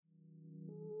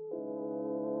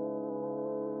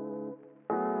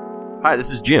Hi,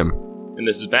 this is Jim. And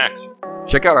this is Max.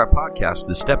 Check out our podcast,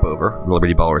 The Step Over, the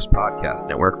Liberty Ballers Podcast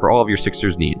Network, for all of your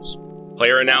Sixers needs.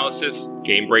 Player analysis,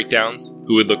 game breakdowns,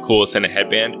 who would look coolest in a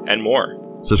headband, and more.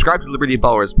 Subscribe to Liberty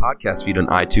Ballers podcast feed on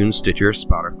iTunes, Stitcher,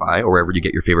 Spotify, or wherever you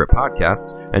get your favorite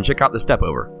podcasts, and check out The Step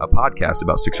Over, a podcast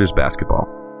about Sixers basketball.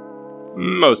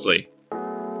 Mostly.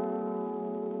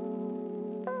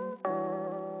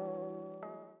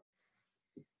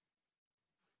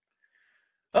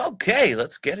 Okay,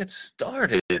 let's get it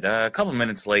started. A couple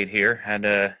minutes late here.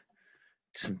 Had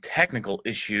some technical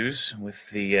issues with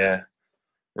the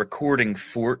recording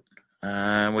fort.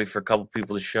 Wait for a couple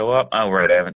people to show up. Oh, right,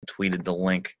 I haven't tweeted the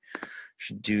link.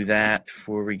 Should do that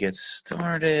before we get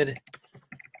started.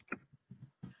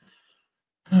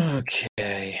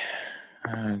 Okay,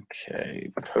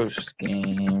 post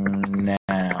game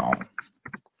now.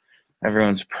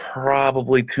 Everyone's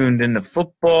probably tuned into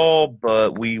football,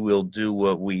 but we will do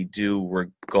what we do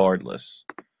regardless.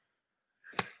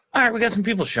 All right, we got some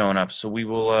people showing up, so we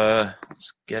will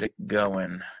let's get it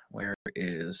going. Where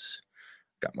is...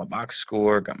 Got my box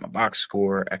score,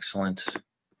 excellent.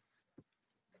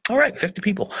 All right, 50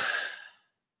 people.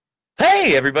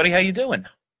 Hey, everybody, how you doing?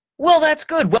 Well, that's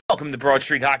good. Welcome to Broad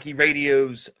Street Hockey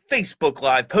Radio's Facebook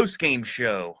Live post-game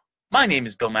show. My name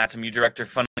is Bill Matsom, your director of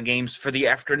fun and games for the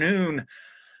afternoon.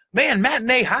 Man,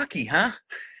 matinee hockey, huh?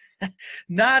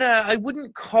 I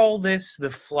wouldn't call this the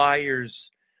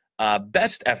Flyers'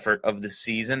 best effort of the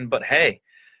season, but hey,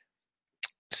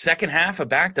 second half of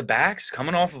back-to-backs,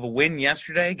 coming off of a win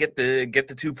yesterday, get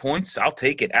the 2 points. I'll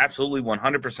take it absolutely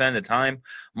 100% of the time.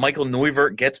 Michael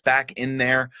Neuvirth gets back in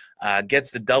there,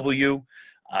 gets the W.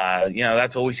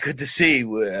 That's always good to see.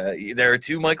 There are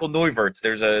two Michael Neuvirths.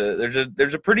 There's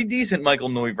a pretty decent Michael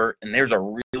Neuvirth, and there's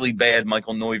a really bad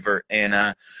Michael Neuvirth.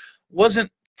 And wasn't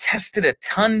tested a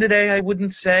ton today, I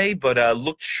wouldn't say, but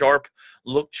looked sharp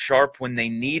when they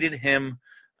needed him.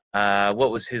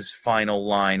 What was his final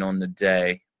line on the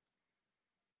day?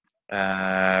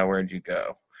 Where'd you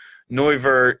go?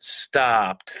 Neuvirth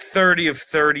stopped 30 of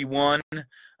 31.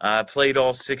 Played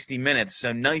all 60 minutes.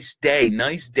 So nice day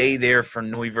there for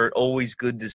Neuvirth. Always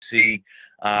good to see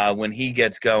when he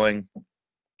gets going.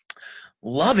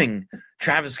 Loving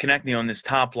Travis Konecny on this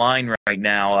top line right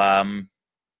now.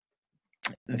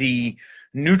 The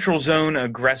neutral zone,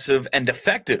 aggressive, and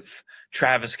effective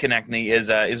Travis Konecny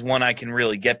is one I can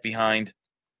really get behind.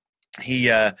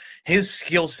 His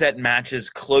skill set matches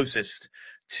closest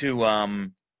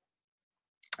to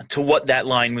what that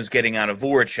line was getting out of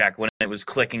Voracek when it was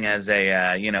clicking as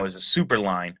a super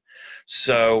line.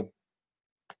 So,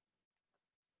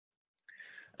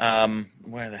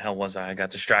 where the hell was I? I got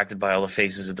distracted by all the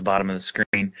faces at the bottom of the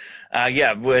screen.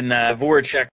 When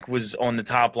Voracek was on the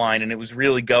top line and it was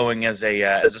really going as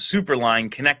a super line,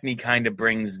 Konecny kind of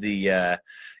brings the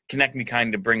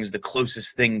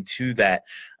closest thing to that.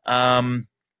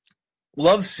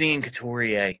 Love seeing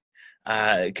Couturier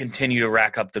continue to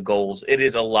rack up the goals. It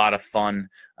is a lot of fun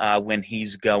when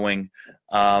he's going.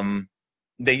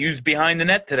 They used behind the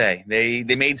net today.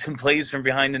 They made some plays from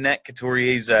behind the net.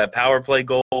 Couturier's power play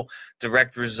goal,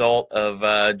 direct result of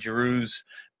Giroux's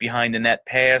behind the net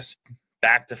pass,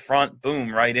 back to front,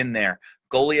 boom, right in there.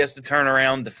 Goalie has to turn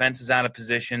around. Defense is out of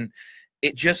position.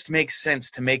 It just makes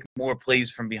sense to make more plays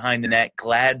from behind the net.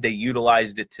 Glad they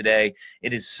utilized it today.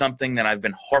 It is something that I've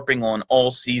been harping on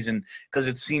all season because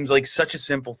it seems like such a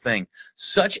simple thing.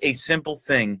 Such a simple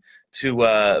thing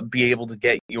to be able to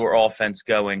get your offense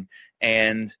going.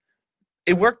 And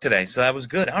it worked today, so that was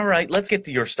good. All right, let's get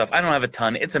to your stuff. I don't have a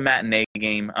ton. It's a matinee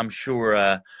game. I'm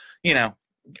sure,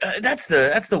 that's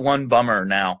the one bummer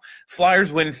now.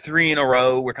 Flyers win 3 in a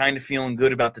row. We're kind of feeling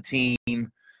good about the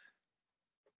team.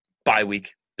 Bye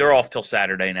week. They're off till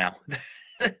Saturday now.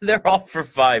 They're off for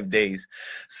 5 days.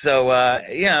 So,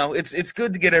 it's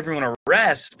good to get everyone a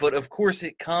rest, but of course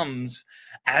it comes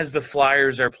as the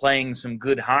Flyers are playing some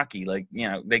good hockey.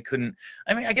 They couldn't –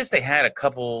 I guess they had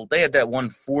that one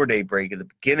 4-day break at the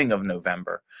beginning of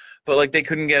November, but they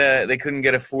couldn't get a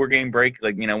 4-game break,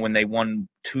 when they won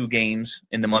 2 games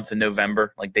in the month of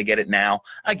November. They get it now.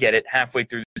 I get it. Halfway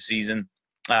through the season,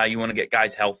 you want to get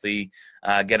guys healthy,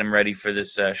 get them ready for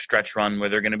this stretch run where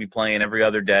they're going to be playing every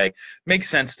other day. Makes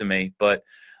sense to me, but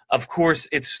of course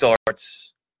it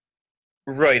starts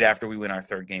right after we win our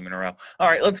 3rd game in a row. All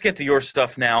right, let's get to your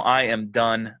stuff now. I am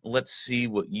done. Let's see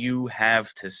what you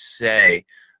have to say.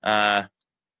 Imagine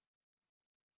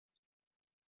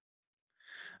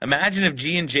if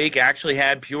G and Jake actually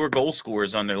had pure goal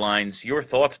scorers on their lines. Your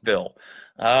thoughts, Bill?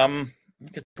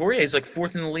 Couturier is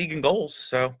 4th in the league in goals.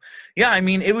 So, yeah,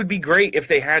 it would be great if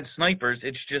they had snipers.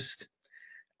 It's just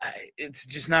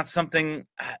not something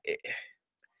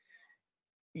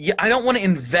Yeah, I don't want to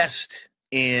invest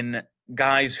in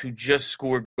guys who just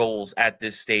score goals at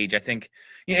this stage. I think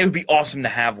it would be awesome to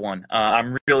have one.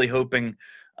 I'm really hoping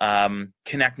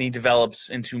Konechny develops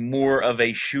into more of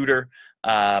a shooter.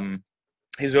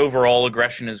 His overall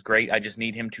aggression is great. I just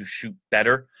need him to shoot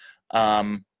better.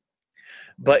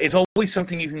 But it's always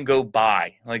something you can go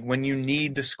buy. Like when you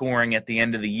need the scoring at the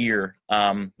end of the year,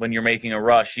 when you're making a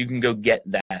rush, you can go get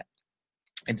that.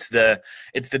 It's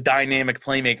the dynamic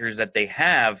playmakers that they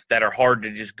have that are hard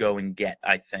to just go and get,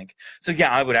 I think. So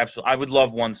yeah, I would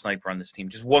love one sniper on this team,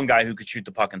 just one guy who could shoot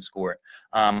the puck and score it.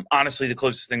 Honestly, the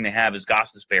closest thing they have is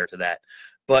Gostisbehere to that.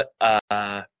 But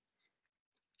I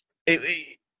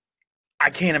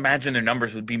can't imagine their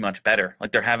numbers would be much better.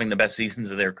 Like they're having the best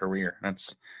seasons of their career.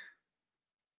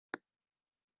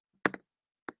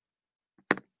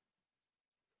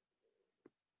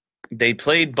 They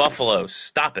played Buffalo.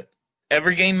 Stop it.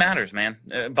 Every game matters, man.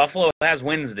 Buffalo has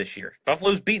wins this year.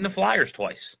 Buffalo's beaten the Flyers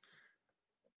twice.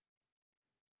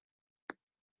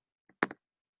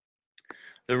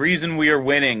 The reason we are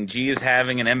winning, G is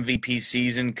having an MVP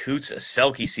season, Coots a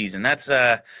Selke season. That's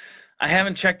I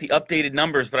haven't checked the updated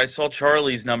numbers, but I saw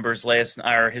Charlie's numbers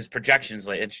his projections.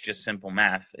 It's just simple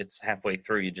math. It's halfway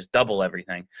through. You just double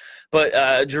everything. But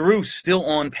Giroux's still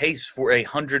on pace for a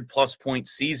 100-plus point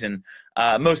season.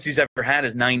 Most he's ever had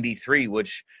is 93,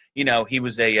 which he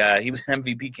was an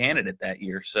MVP candidate that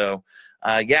year. So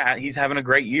yeah, he's having a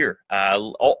great year.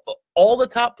 All the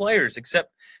top players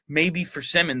except maybe for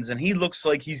Simmons, and he looks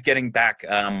like he's getting back.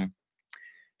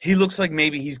 He looks like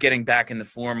maybe he's getting back into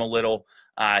form a little.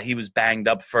 He was banged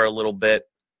up for a little bit.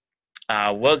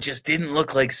 It just didn't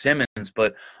look like Simmons,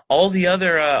 but all the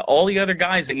other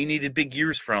guys that you needed big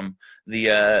years from,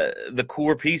 the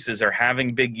core pieces are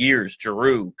having big years.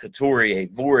 Giroux, Couturier,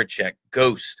 Voracek,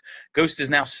 Ghost. Ghost is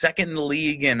now second in the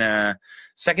league in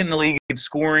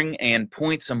scoring and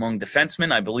points among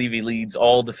defensemen. I believe he leads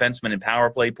all defensemen in power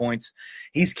play points.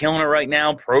 He's killing it right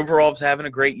now. Provorov's having a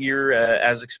great year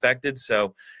as expected.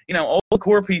 So all the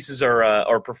core pieces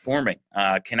are performing.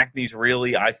 Konechny's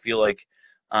really, I feel like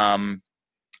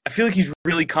he's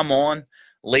really come on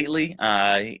lately.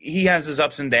 He has his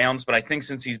ups and downs, but I think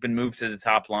since he's been moved to the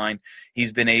top line,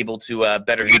 he's been able to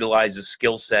better utilize his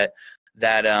skill set.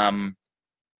 That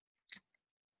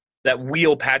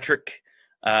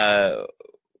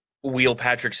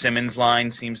Patrick Simmons line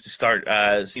seems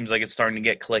like it's starting to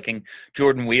get clicking.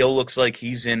 Jordan Wheel looks like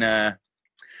he's in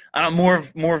more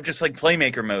of just like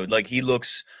playmaker mode. Like he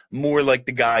looks more like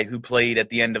the guy who played at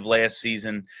the end of last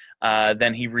season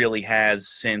than he really has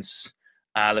since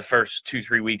the first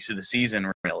 2-3 weeks of the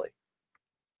season, really.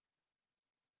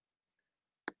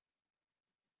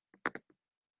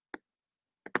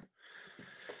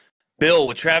 Bill,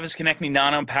 with Travis Konechny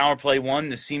not on power play one,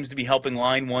 this seems to be helping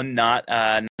line one not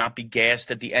be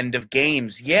gassed at the end of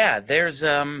games. Yeah, there's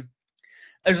a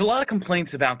lot of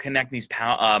complaints about Konechny's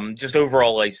just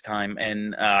overall ice time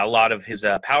and a lot of his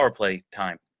power play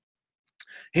time.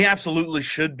 He absolutely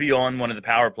should be on one of the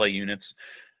power play units.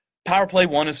 Power play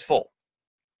one is full.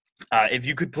 If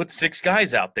you could put 6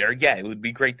 guys out there, yeah, it would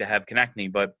be great to have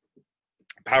Konechny, but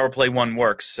power play one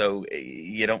works, so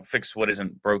you don't fix what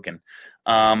isn't broken.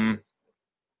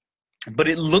 But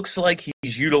it looks like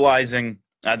he's utilizing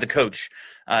the coach,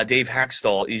 Dave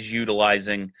Hackstall, is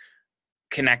utilizing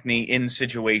Konechny in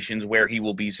situations where he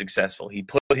will be successful. He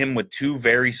put him with 2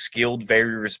 very skilled,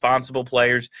 very responsible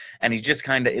players, and he's just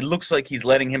it looks like he's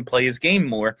letting him play his game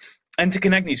more. And to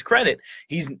Konechny's credit,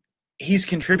 he's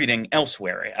contributing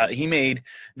elsewhere.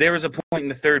 There was a point in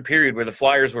the third period where the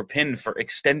Flyers were pinned for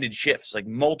extended shifts, like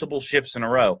multiple shifts in a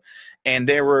row. And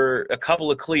there were a couple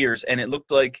of clears, and it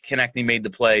looked like Konechny made the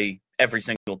play every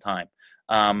single time.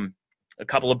 A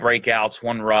couple of breakouts,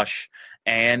 one rush,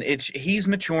 and he's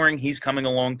maturing. He's coming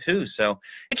along too. So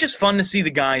it's just fun to see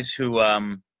the guys who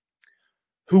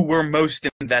we're most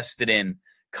invested in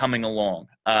coming along.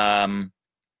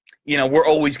 We're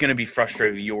always going to be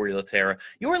frustrated with Jori Lehtera.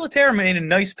 Jori Lehtera made a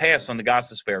nice pass on the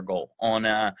Gostisbehere goal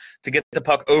to get the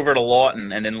puck over to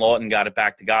Laughton, and then Laughton got it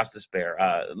back to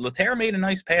Gostisbehere. Lehtera made a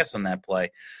nice pass on that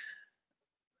play.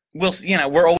 We're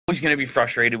always going to be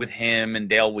frustrated with him and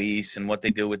Dale Weiss and what they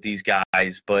do with these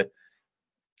guys, but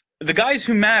the guys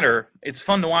who matter, it's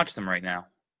fun to watch them right now.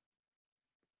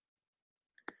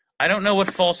 I don't know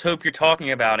what false hope you're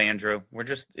talking about, Andrew. We're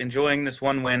just enjoying this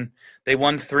one win. They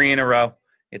won 3 in a row.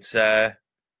 It's the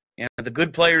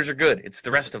good players are good. It's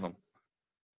the rest of them.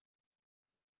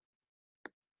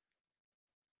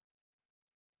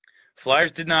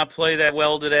 Flyers did not play that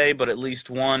well today, but at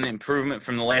least one improvement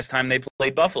from the last time they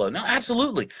played Buffalo. No,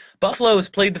 absolutely. Buffalo has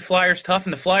played the Flyers tough,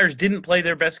 and the Flyers didn't play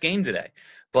their best game today.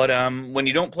 But when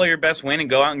you don't play your best win and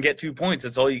go out and get 2 points,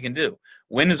 that's all you can do.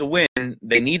 Win is a win.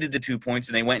 They needed the 2 points,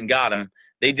 and they went and got them.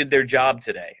 They did their job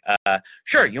today.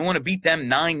 Sure, you want to beat them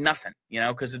 9-0,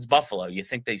 because it's Buffalo. You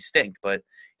think they stink, but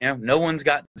no one's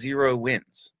got 0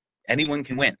 wins. Anyone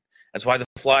can win. That's why the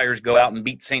Flyers go out and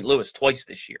beat St. Louis twice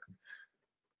this year.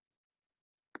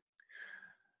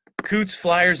 Coots,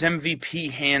 Flyers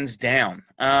MVP, hands down.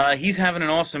 He's having an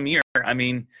awesome year. I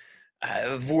mean,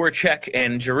 Voracek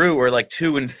and Giroux are like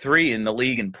 2 and 3 in the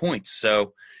league in points.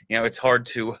 So, it's hard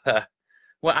to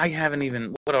I haven't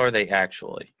even – what are they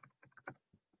actually?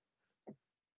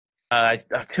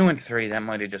 2 and 3, that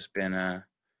might have just been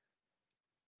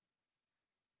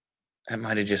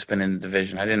in the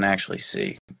division. I didn't actually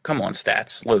see. Come on,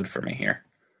 stats. Load for me here.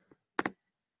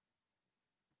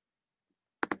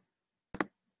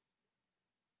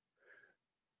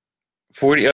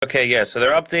 Okay, yeah, so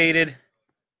they're updated.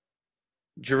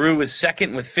 Giroux is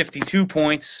second with 52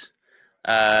 points.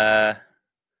 Nathan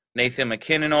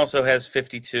McKinnon also has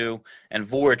 52, and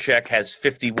Voracek has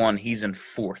 51. He's in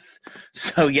fourth.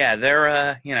 So, yeah, they're,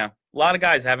 a lot of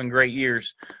guys having great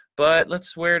years. But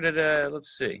let's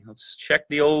see. Let's check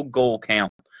the old goal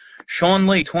count. Sean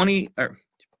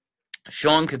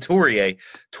Couturier,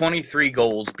 23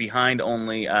 goals behind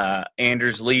only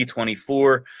Anders Lee,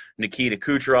 24, Nikita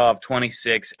Kucherov,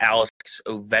 26, Alex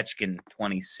Ovechkin,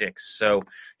 26. So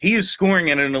he is scoring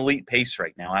at an elite pace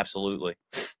right now, absolutely.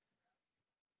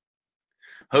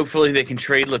 Hopefully they can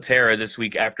trade Laterra this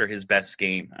week after his best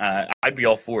game. I'd be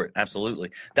all for it,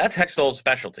 absolutely. That's Hextall's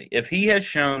specialty. If he has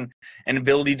shown an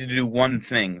ability to do one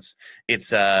thing,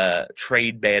 it's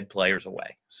trade bad players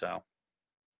away. So.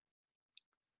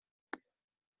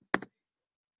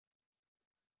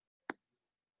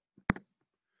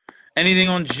 Anything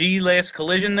on G last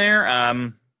collision there?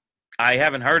 I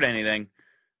haven't heard anything.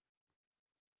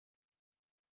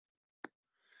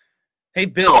 Hey,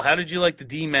 Bill, how did you like the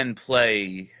D-men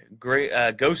play? Great,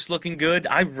 Ghost looking good.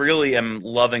 I really am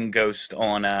loving Ghost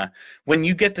on when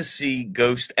you get to see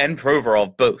Ghost and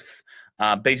Provorov both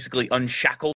basically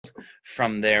unshackled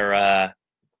from their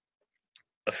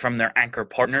anchor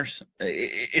partners.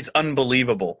 It's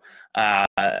unbelievable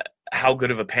how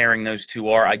good of a pairing those two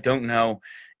are. I don't know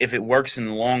if it works in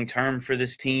the long term for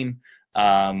this team,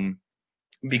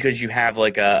 because you have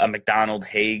like a McDonald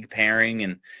Haig pairing,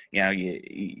 and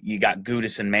you got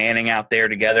Gudis and Manning out there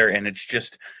together, and it's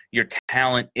just your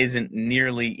talent isn't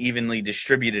nearly evenly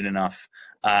distributed enough.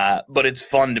 But it's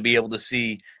fun to be able to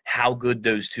see how good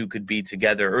those two could be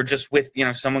together, or just with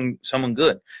someone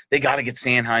good. They got to get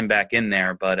Sanheim back in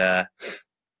there, but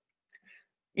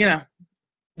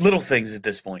little things at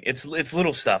this point. It's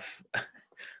little stuff.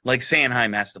 Like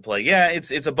Sanheim has to play. Yeah,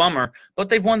 it's a bummer, but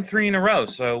they've won 3 in a row.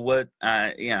 So what?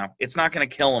 It's not going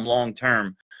to kill them long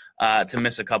term to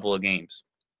miss a couple of games.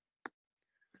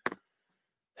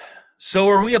 So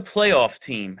are we a playoff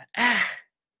team?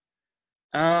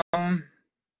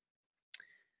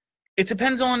 It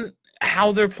depends on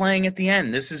how they're playing at the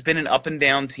end. This has been an up and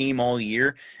down team all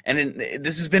year, and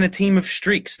this has been a team of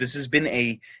streaks. This has been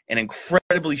an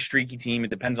incredibly streaky team.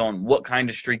 It depends on what kind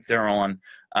of streak they're on,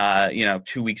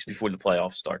 2 weeks before the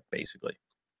playoffs start, basically.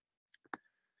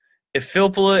 If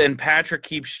Filppula and Patrick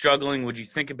keep struggling, would you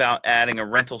think about adding a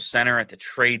rental center at the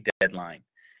trade deadline?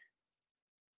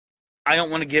 I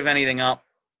don't want to give anything up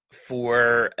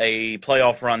for a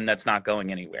playoff run that's not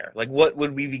going anywhere. Like, what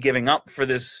would we be giving up for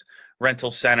this rental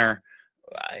center?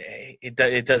 It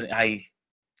doesn't.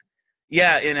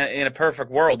 In a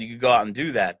perfect world, you could go out and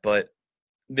do that, but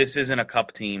this isn't a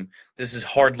cup team. This is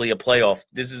hardly a playoff.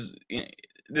 This is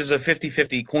a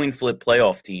 50-50 coin flip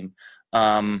playoff team.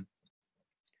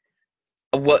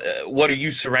 What are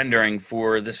you surrendering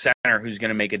for the center who's going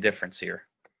to make a difference here?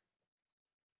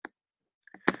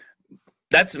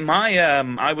 That's my.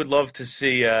 I would love to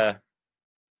see.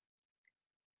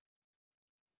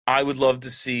 I would love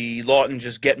to see Lawton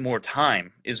just get more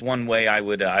time. Is one way I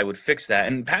would fix that.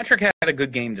 And Patrick had a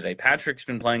good game today. Patrick's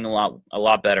been playing a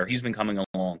lot better. He's been coming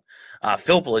along.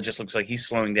 Filppula just looks like he's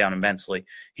slowing down immensely.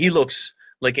 He looks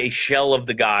like a shell of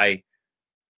the guy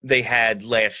they had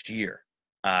last year.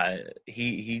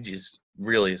 He just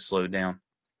really has slowed down.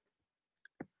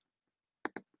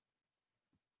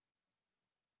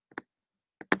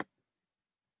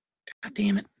 God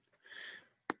damn it.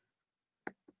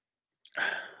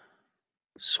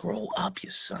 Scroll up, you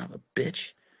son of a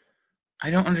bitch. I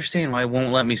don't understand why it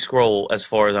won't let me scroll as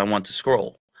far as I want to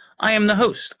scroll. I am the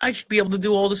host. I should be able to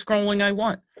do all the scrolling I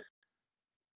want.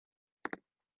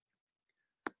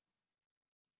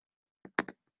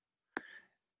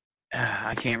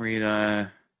 I can't read.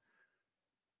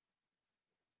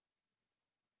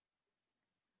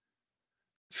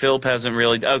 Philp hasn't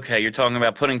really. Okay, you're talking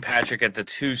about putting Patrick at the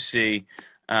 2C.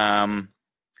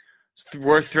 It's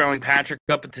worth throwing Patrick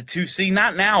up at the 2C.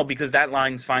 Not now, because that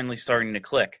line's finally starting to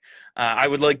click. I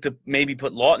would like to maybe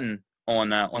put Lawton on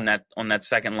that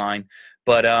second line,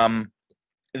 but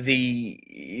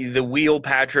the Wheel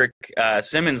Patrick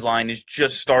Simmons line is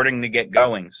just starting to get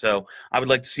going. So I would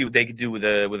like to see what they could do with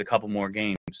a couple more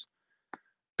games.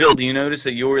 Bill, do you notice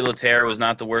that Jori Lehtera was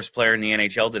not the worst player in the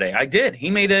NHL today? I did. He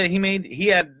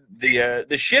had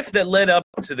the shift that led up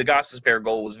to the Gostisbehere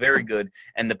goal was very good,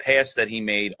 and the pass that he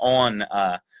made on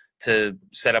to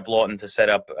set up Lawton to set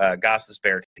up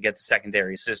Gostisbehere to get the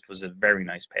secondary assist was a very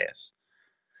nice pass.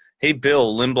 Hey,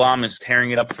 Bill, Lindblom is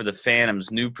tearing it up for the Phantoms.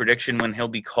 New prediction when he'll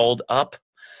be called up?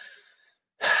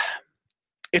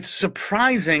 It's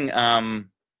surprising,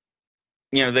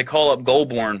 they call up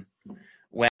Goulbourne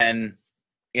when,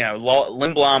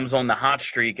 Lindblom's on the hot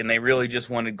streak, and they really just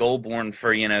wanted Goulbourne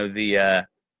for,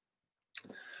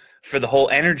 for the whole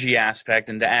energy aspect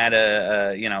and to add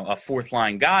a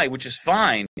fourth-line guy, which is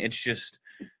fine. It's just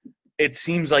it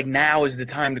seems like now is the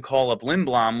time to call up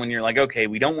Lindblom when you're like, okay,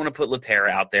 we don't want to put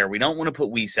Lehtera out there. We don't want to put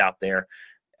Weiss out there.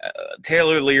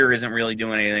 Taylor Lear isn't really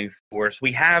doing anything for us.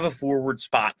 We have a forward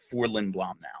spot for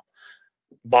Lindblom now.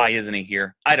 Why isn't he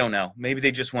here? I don't know. Maybe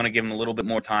they just want to give him a little bit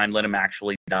more time, let him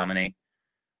actually dominate.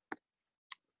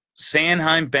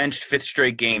 Sanheim benched 5th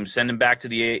straight game. Send him back to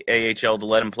the AHL to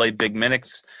let him play big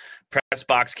minutes. Press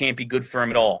box can't be good for him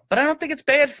at all. But I don't think it's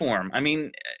bad for him. I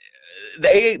mean,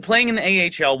 playing in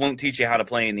the AHL won't teach you how to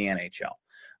play in the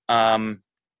NHL.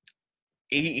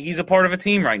 He's a part of a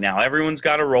team right now. Everyone's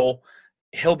got a role.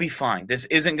 He'll be fine. This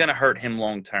isn't going to hurt him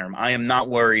long term. I am not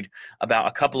worried about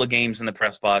a couple of games in the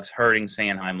press box hurting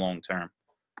Sanheim long term.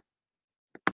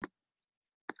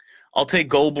 I'll take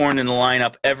Goulbourne in the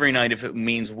lineup every night if it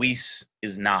means Weiss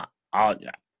is not.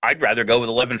 I'd rather go with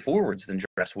 11 forwards than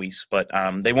dress Weiss, but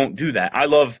they won't do that. I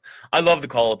love the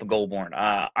call up of Goulbourne.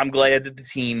 I'm glad that the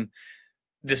team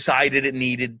decided it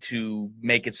needed to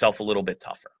make itself a little bit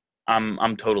tougher.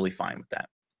 I'm totally fine with that.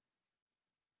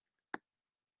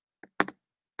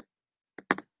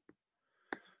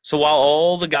 So while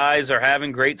all the guys are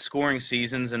having great scoring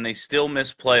seasons and they still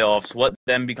miss playoffs, what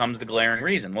then becomes the glaring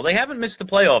reason? Well, they haven't missed the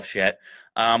playoffs yet.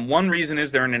 One reason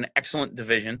is they're in an excellent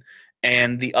division,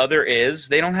 and the other is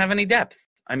they don't have any depth.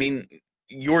 I mean,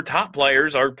 your top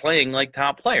players are playing like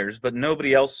top players, but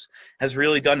nobody else has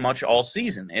really done much all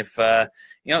season. If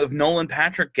Nolan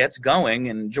Patrick gets going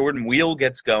and Jordan Wheel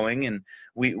gets going, and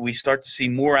we start to see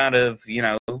more out of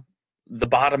the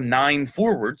bottom 9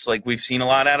 forwards, like we've seen a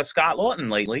lot out of Scott Lawton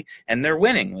lately, and they're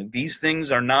winning. Like, these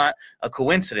things are not a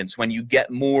coincidence. When you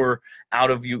get more out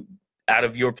of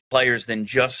your players than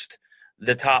just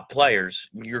the top players,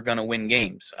 you're going to win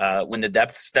games. When the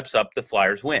depth steps up, the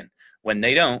Flyers win. When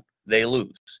they don't, they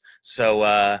lose.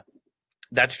 So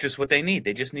that's just what they need.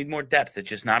 They just need more depth. It's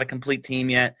just not a complete team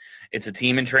yet. It's a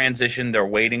team in transition. They're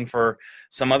waiting for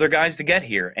some other guys to get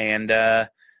here, and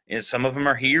some of them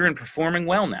are here and performing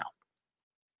well now.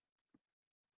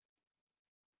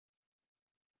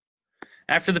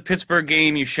 After the Pittsburgh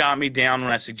game, you shot me down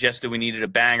when I suggested we needed a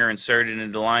banger inserted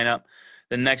into the lineup.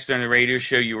 Then next on the radio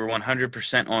show, you were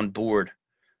 100% on board.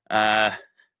 Nice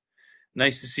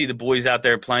to see the boys out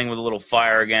there playing with a little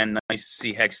fire again. Nice to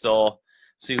see Hextall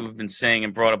see what we've been saying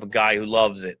and brought up a guy who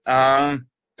loves it. I'm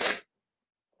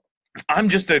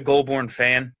just a Goulbourne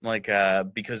fan,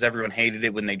 because everyone hated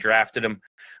it when they drafted him.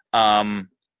 A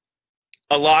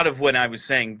lot of what I was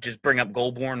saying, just bring up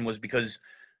Goulbourne, was because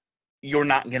you're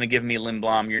not going to give me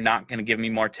Lindblom. You're not going to give me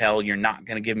Martel. You're not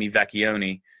going to give me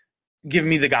Vecchione. Give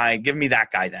me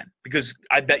that guy then, because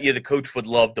I bet you the coach would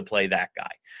love to play that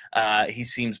guy. He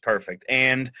seems perfect.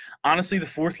 And honestly, the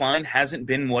fourth line hasn't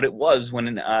been what it was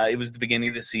when it was the beginning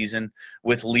of the season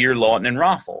with Lear, Lawton, and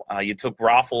Raffl. You took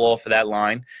Raffl off of that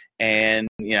line, and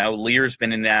Lear's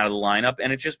been in and out of the lineup,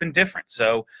 and it's just been different.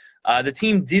 So the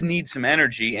team did need some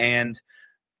energy, and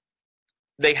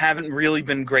they haven't really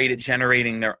been great at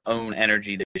generating their own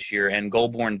energy this year, and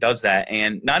Goulbourne does that.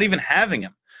 And not even having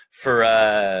him for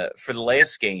the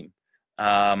last game,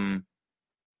 for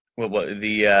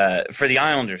the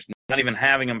Islanders, not even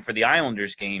having him for the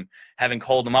Islanders game, having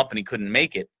called him up and he couldn't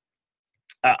make it,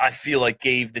 I feel like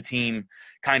gave the team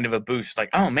kind of a boost. Like,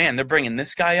 oh man, they're bringing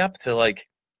this guy up to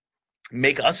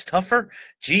make us tougher.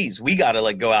 Geez, we got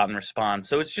to go out and respond.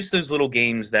 So it's just those little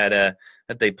games that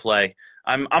they play.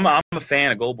 I'm a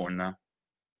fan of Goulbourne though.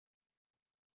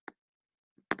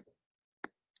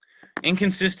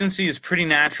 Inconsistency is pretty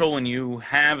natural when you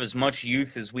have as much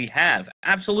youth as we have.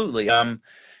 Absolutely.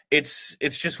 It's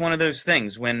just one of those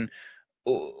things when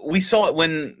we saw it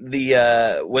when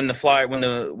when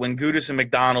Gudis and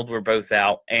McDonald were both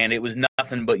out, and it was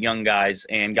nothing but young guys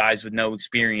and guys with no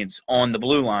experience on the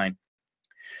blue line.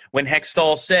 When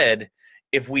Hextall said,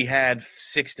 if we had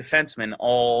 6 defensemen,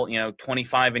 all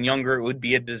 25 and younger, it would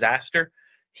be a disaster,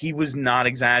 he was not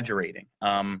exaggerating.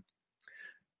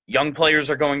 Young players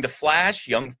are going to flash.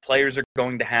 Young players are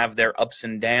going to have their ups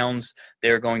and downs.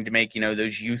 They're going to make,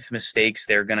 those youth mistakes.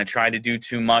 They're going to try to do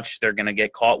too much. They're going to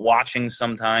get caught watching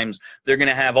sometimes. They're going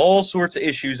to have all sorts of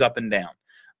issues up and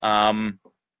down.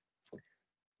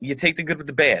 You take the good with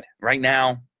the bad. Right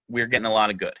now, we're getting a lot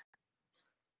of good.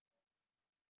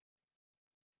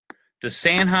 Does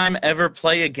Sanheim ever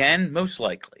play again? Most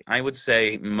likely. I would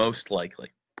say most likely.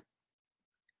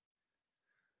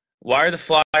 Why are the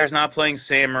Flyers not playing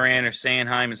Sam Morin or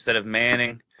Sanheim instead of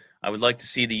Manning? I would like to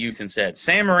see the youth instead.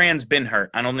 Sam Morin's been hurt.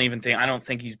 I don't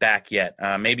think he's back yet.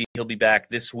 Maybe he'll be back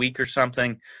this week or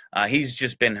something. He's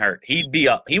just been hurt. He'd be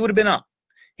up. He would have been up.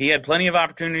 He had plenty of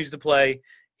opportunities to play.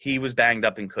 He was banged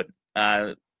up and couldn't.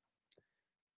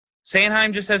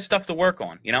 Sanheim just has stuff to work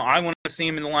on. I want to see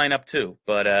him in the lineup too,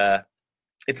 but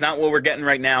it's not what we're getting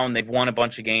right now, and they've won a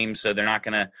bunch of games, so they're not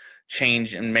going to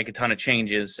change and make a ton of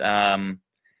changes.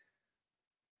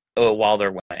 While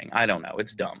they're winning. I don't know.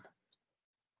 It's dumb.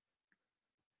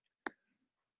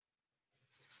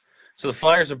 So the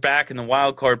Flyers are back in the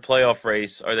wild card playoff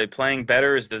race. Are they playing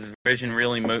better? Is the division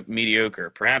really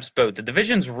mediocre? Perhaps both. The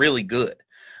division's really good.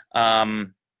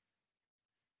 They're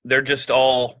just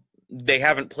they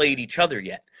haven't played each other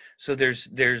yet. So there's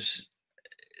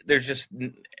just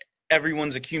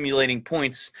everyone's accumulating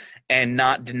points and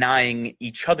not denying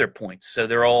each other points. So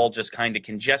they're all just kind of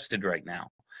congested right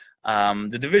now.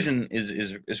 The division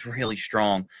is really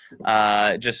strong,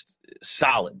 just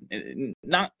solid,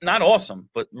 not awesome,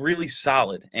 but really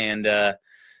solid. And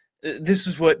this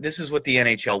is what the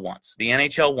NHL wants. The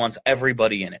NHL wants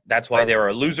everybody in it. That's why there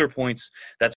are loser points.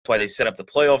 That's why they set up the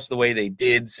playoffs the way they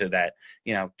did, so that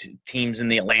teams in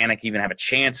the Atlantic even have a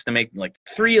chance to make. Like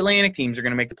 3 Atlantic teams are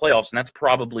going to make the playoffs, and that's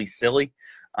probably silly.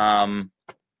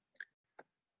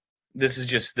 This is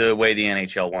just the way the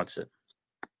NHL wants it.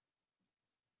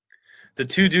 The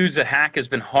 2 dudes that Hack has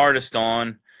been hardest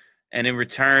on, and in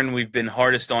return we've been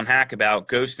hardest on Hack about,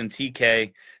 Ghost and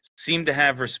TK, seem to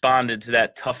have responded to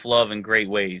that tough love in great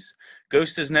ways.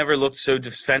 Ghost has never looked so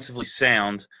defensively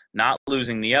sound, not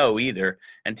losing the O either,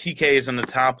 and TK is on the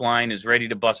top line, is ready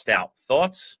to bust out.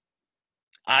 Thoughts?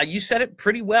 You said it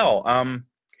pretty well.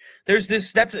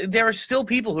 There are still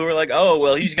people who are like, oh,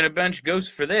 well, he's going to bench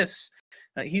Ghost for this.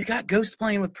 He's got Ghost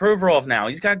playing with Provorov now.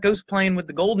 He's got Ghost playing with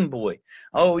the Golden Boy.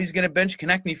 Oh, he's going to bench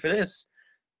Konechny for this.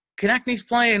 Konechny's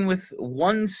playing with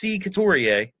 1C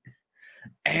Couturier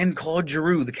and Claude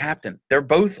Giroux, the captain. They're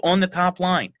both on the top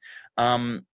line.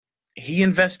 He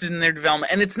invested in their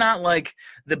development. And it's not like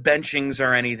the benchings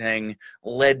or anything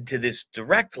led to this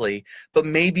directly, but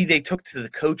maybe they took to the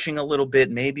coaching a little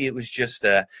bit. Maybe it was just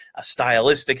a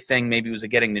stylistic thing. Maybe it was a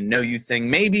getting to know you thing.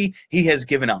 Maybe he has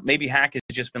given up. Maybe Hack has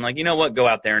just been like, you know what, go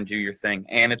out there and do your thing.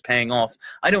 And it's paying off.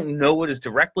 I don't know what has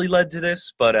directly led to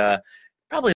this, but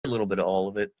probably a little bit of all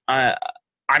of it.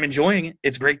 I'm enjoying it.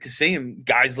 It's great to see him.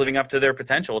 Guys living up to their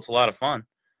potential. It's a lot of fun.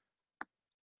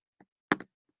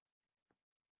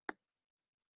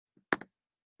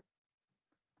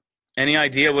 Any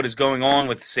idea what is going on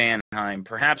with Sanheim?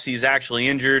 Perhaps he's actually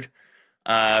injured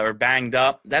or banged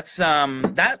up. That's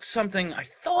something I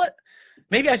thought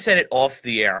maybe I said it off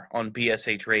the air on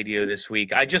BSH Radio this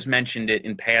week. I just mentioned it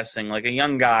in passing. Like a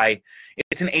young guy,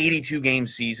 it's an 82-game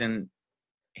season.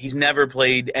 He's never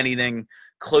played anything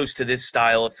close to this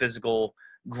style of physical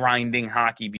grinding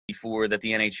hockey before that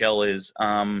the NHL is.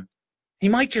 He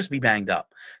might just be banged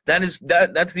up. That's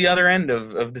the other end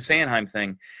of the Sanheim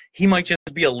thing. He might just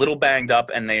be a little banged up,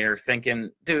 and they're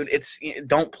thinking, dude,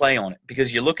 don't play on it.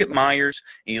 Because you look at Myers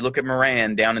and you look at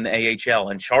Moran down in the AHL,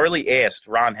 and Charlie asked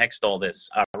Ron Hextall this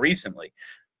recently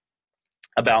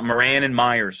about Moran and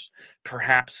Myers,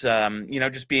 perhaps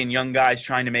just being young guys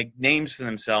trying to make names for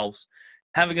themselves,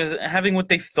 having what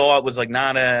they thought was like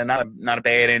not a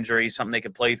bad injury, something they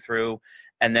could play through,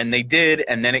 and then they did,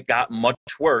 and then it got much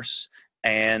worse.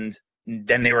 And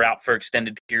then they were out for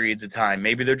extended periods of time.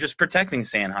 Maybe they're just protecting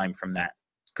Sanheim from that.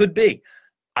 Could be.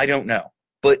 I don't know.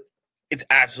 But it's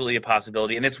absolutely a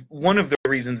possibility. And it's one of the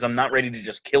reasons I'm not ready to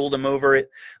just kill them over it.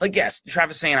 Like, yes,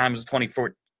 Travis Sanheim was a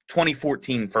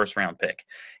 2014 first-round pick.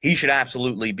 He should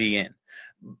absolutely be in.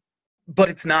 But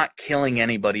it's not killing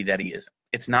anybody that he isn't.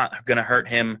 It's not going to hurt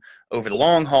him over the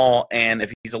long haul. And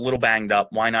if he's a little banged up,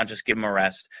 why not just give him a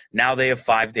rest? Now they have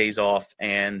 5 days off,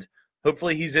 and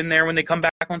hopefully he's in there when they come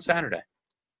back on Saturday.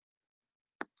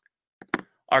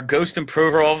 Our Ghost and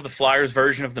Provorov, the Flyers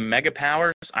version of the Mega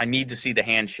Powers. I need to see the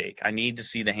handshake.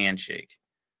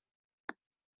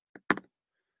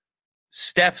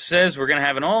 Steph says we're going to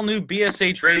have an all-new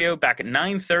BSH radio back at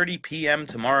 9:30 p.m.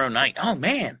 tomorrow night. Oh,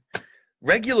 man.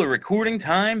 Regular recording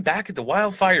time back at the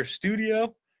Wildfire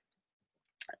studio.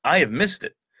 I have missed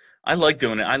it. I like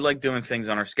doing it. I like doing things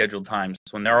on our scheduled times.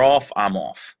 When they're off, I'm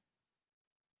off.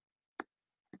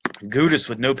 Gudas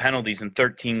with no penalties in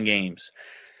 13 games.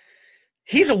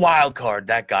 He's a wild card,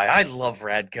 that guy. I love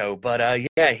Radko, but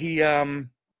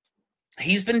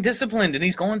he's been disciplined, and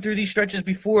he's gone through these stretches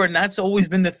before, and that's always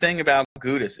been the thing about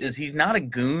Gudas, is he's not a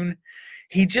goon.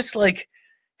 He just,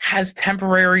 has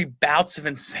temporary bouts of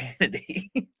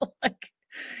insanity.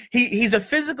 He's a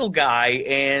physical guy,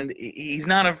 and he's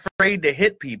not afraid to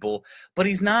hit people, but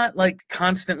he's not,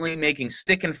 constantly making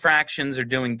stick infractions or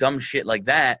doing dumb shit like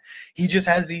that. He just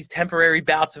has these temporary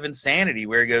bouts of insanity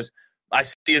where he goes, I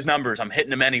see his numbers, I'm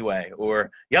hitting him anyway,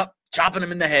 or, yep, chopping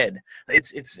him in the head.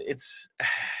 It's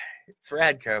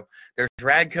Radko. There's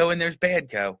Radko and there's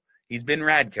Badko. He's been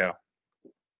Radko.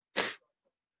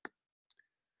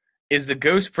 Is the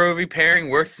Ghost Provy pairing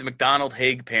worth the McDonald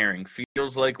Hague pairing?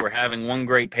 Feels like we're having one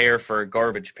great pair for a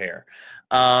garbage pair.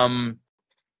 In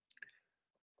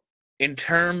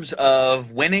terms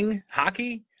of winning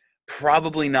hockey,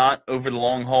 probably not over the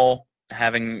long haul,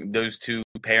 having those two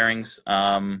pairings.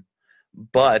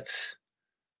 But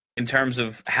in terms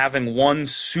of having one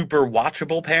super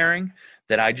watchable pairing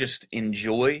that I just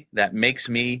enjoy, that makes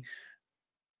me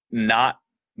not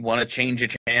want to change a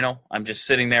channel. I'm just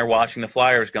sitting there watching the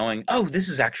Flyers going, oh, this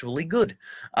is actually good.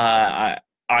 I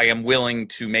am willing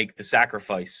to make the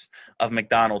sacrifice of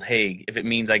McDonald Hague if it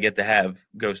means I get to have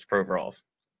Ghost Provorov.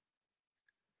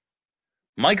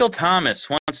 Michael Thomas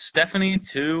wants Stephanie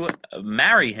to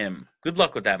marry him. Good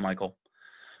luck with that, Michael.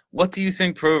 What do you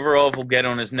think Provorov will get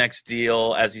on his next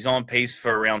deal, as he's on pace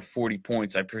for around 40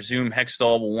 points? I presume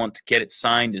Hextall will want to get it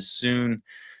signed as soon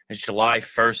as July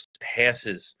 1st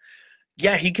passes.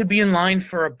 Yeah, he could be in line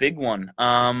for a big one.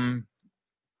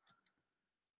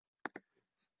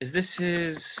 Is this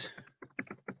his...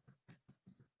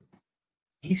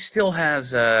 He still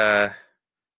has... I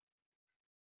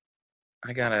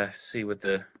gotta see what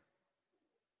the...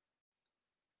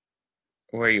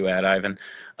 Where are you at, Ivan?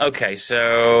 Okay,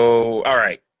 so... All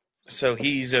right. So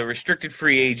he's a restricted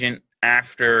free agent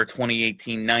after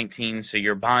 2018-19, so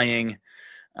you're buying...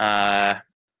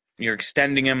 you're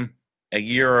extending him a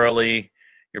year early.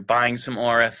 You're buying some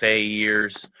RFA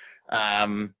years.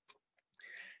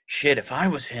 Shit, if I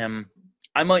was him,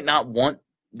 I might not want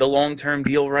the long-term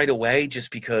deal right away,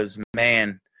 just because,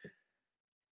 man,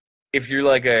 if you're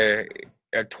like a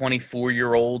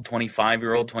 24-year-old,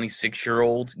 25-year-old,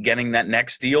 26-year-old getting that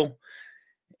next deal,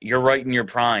 you're right in your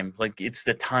prime. It's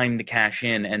the time to cash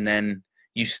in, and then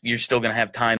you're still going to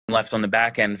have time left on the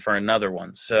back end for another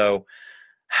one. So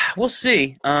we'll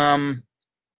see.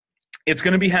 It's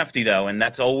going to be hefty, though, and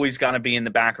that's always got to be in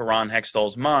the back of Ron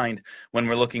Hextall's mind when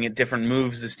we're looking at different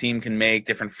moves this team can make,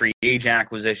 different free agent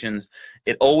acquisitions.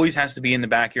 It always has to be in the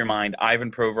back of your mind,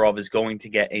 Ivan Provorov is going to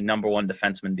get a number one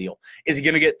defenseman deal. Is he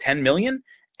going to get $10 million?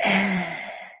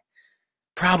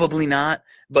 Probably not,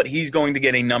 but he's going to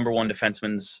get a number one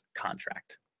defenseman's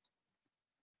contract.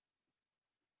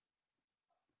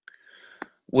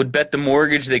 Would bet the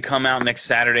mortgage they come out next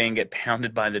Saturday and get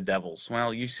pounded by the Devils.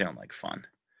 Well, you sound like fun.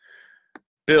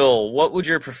 Bill, what would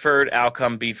your preferred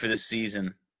outcome be for this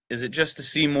season? Is it just to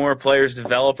see more players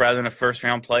develop rather than a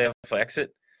first-round playoff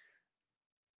exit?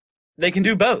 They can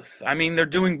do both. I mean, they're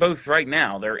doing both right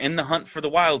now. They're in the hunt for the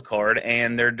wild card,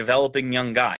 and they're developing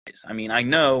young guys. I mean, I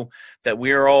know that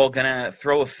we're all going to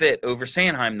throw a fit over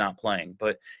Sanheim not playing,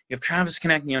 but you have Travis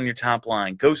Konechny on your top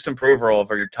line. Ghost and Provorov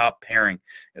are your top pairing.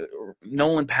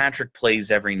 Nolan Patrick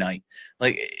plays every night.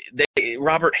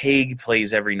 Robert Hague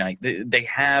plays every night. They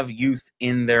have youth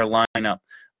in their lineup,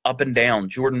 up and down.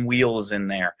 Jordan Wheel is in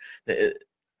there.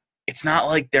 It's not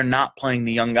like they're not playing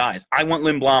the young guys. I want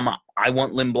Lindblom up. I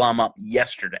want Lindblom up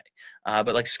yesterday.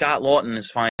 But Scott Lawton is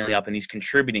finally up, and he's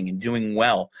contributing and doing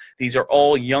well. These are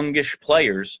all youngish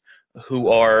players who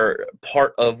are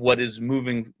part of what is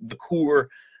moving the core.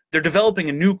 They're developing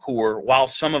a new core while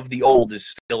some of the old is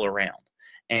still around.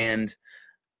 And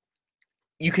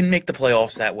you can make the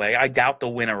playoffs that way. I doubt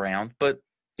they'll win a round. But,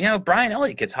 if Brian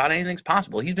Elliott gets hot, anything's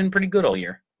possible. He's been pretty good all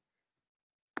year.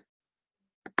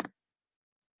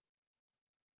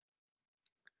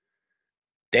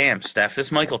 Damn, Steph,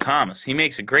 this Michael Thomas. He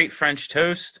makes a great French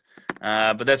toast,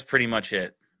 but that's pretty much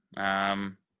it.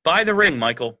 Buy the ring,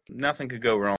 Michael. Nothing could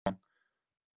go wrong.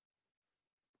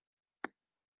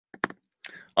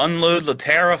 unload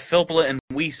Laterra, Filppula, and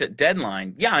Weiss at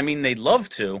deadline. Yeah, I mean, they'd love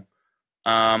to.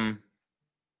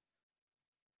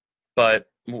 But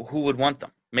who would want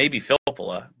them? Maybe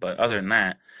Filppula, but other than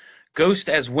that. Ghost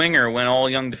as winger when all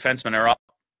young defensemen are up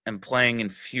and playing in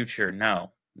future.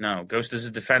 No. Ghost is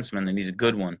a defenseman, and he's a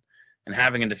good one. And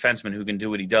having a defenseman who can do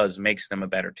what he does makes them a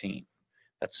better team.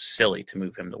 That's silly to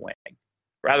move him to wing.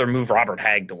 Rather move Robert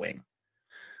Hagg to wing.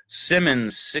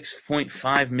 Simmons,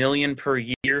 $6.5 million per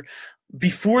year.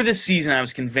 Before this season, I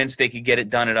was convinced they could get it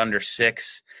done at under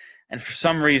 6. And for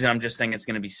some reason, I'm just thinking it's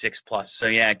going to be 6+. So,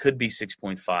 yeah, it could be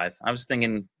 6.5. I was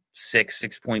thinking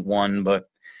 6.1, but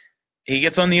he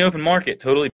gets on the open market.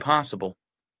 Totally possible.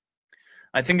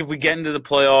 I think if we get into the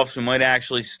playoffs, we might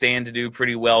actually stand to do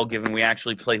pretty well, given we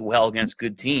actually play well against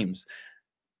good teams.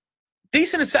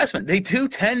 Decent assessment. They do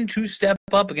tend to step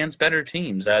up against better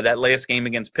teams. That last game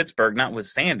against Pittsburgh,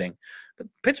 notwithstanding. But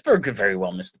Pittsburgh could very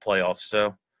well miss the playoffs.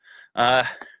 So,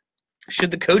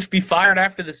 should the coach be fired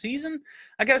after the season?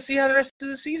 I got to see how the rest of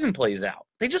the season plays out.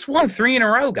 They just won 3 in a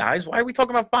row, guys. Why are we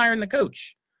talking about firing the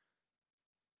coach?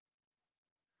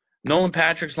 Nolan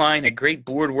Patrick's line had great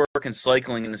board work and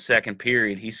cycling in the second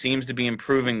period. He seems to be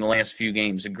improving the last few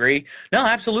games. Agree? No,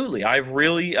 absolutely. I've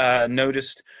really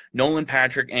noticed Nolan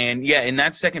Patrick, and yeah, in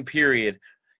that second period,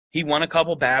 he won a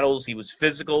couple battles. He was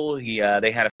physical.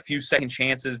 They had a few second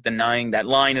chances, denying that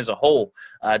line as a whole,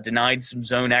 denied some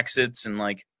zone exits, and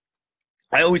I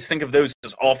always think of those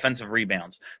as offensive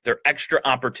rebounds. They're extra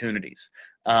opportunities.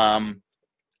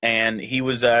 And he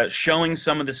was showing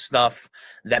some of the stuff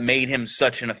that made him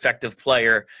such an effective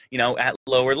player, at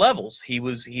lower levels. He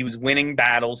was winning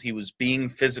battles. He was being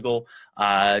physical,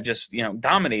 just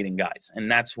dominating guys.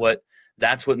 And that's what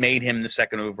made him the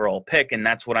second overall pick. And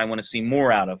that's what I want to see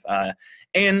more out of.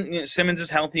 And Simmons is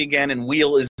healthy again, and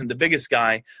Wheel isn't the biggest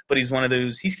guy, but he's one of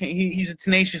those. He's a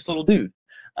tenacious little dude.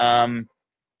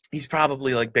 He's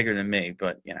probably bigger than me,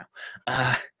 but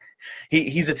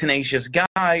He's a tenacious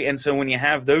guy, and so when you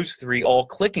have those three all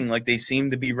clicking like they seem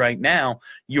to be right now,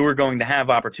 you're going to have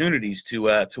opportunities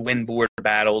to win board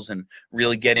battles and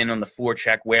really get in on the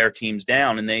forecheck, wear teams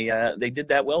down, and they did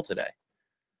that well today.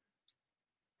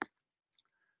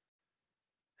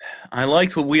 I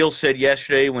liked what Wheel said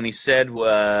yesterday when he said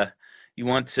you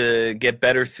want to get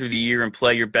better through the year and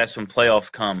play your best when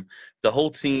playoffs come. The whole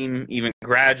team even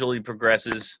gradually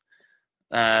progresses.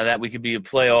 That we could be a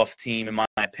playoff team, in my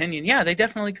opinion. Yeah, they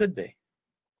definitely could be.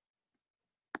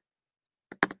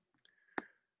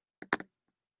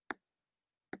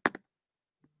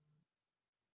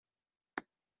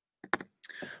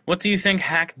 What do you think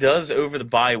Hack does over the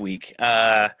bye week?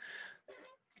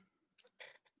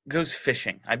 Goes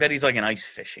fishing. I bet he's like an ice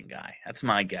fishing guy. That's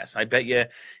my guess. I bet you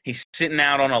he's sitting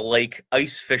out on a lake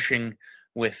ice fishing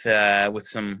with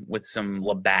some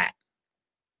Labatt.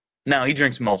 No, he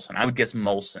drinks Molson. I would guess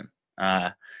Molson.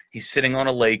 He's sitting on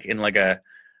a lake in like a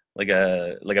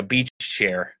beach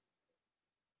chair,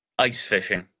 ice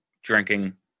fishing,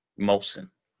 drinking Molson.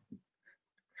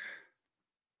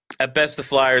 At best, the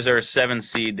Flyers are a 7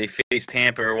 seed. They face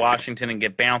Tampa or Washington and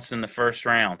get bounced in the first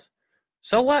round.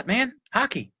 So what, man?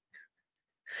 Hockey.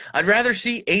 I'd rather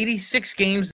see 86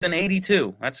 games than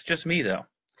 82. That's just me, though.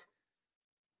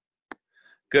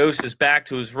 Ghost is back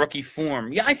to his rookie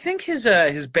form. Yeah, I think his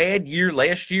bad year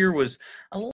last year was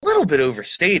a little bit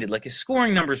overstated. His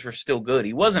scoring numbers were still good.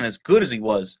 He wasn't as good as he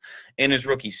was in his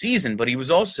rookie season, but he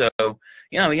was also,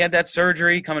 he had that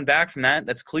surgery coming back from that.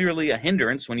 That's clearly a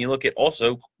hindrance when you look at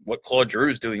also what Claude Giroux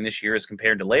is doing this year as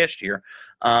compared to last year.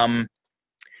 And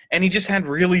he just had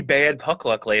really bad puck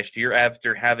luck last year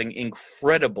after having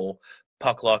incredible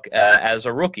puck luck as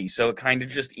a rookie, so it kind of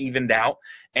just evened out.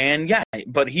 And yeah,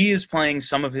 but he is playing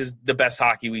some of the best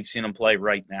hockey we've seen him play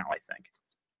right now, I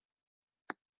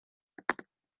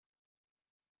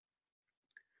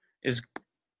think.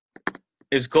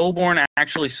 Is Goulbourne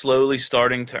actually slowly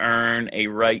starting to earn a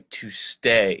right to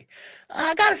stay?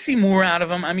 I got to see more out of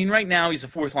him. I mean, right now he's a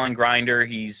fourth line grinder.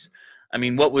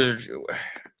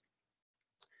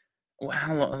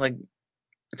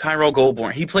 Tyrell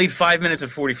Goulbourne. He played 5 minutes and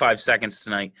 45 seconds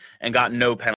tonight and got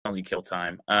no penalty kill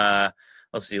time.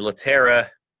 Let's see. Laterra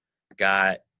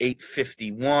got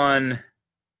 8:51.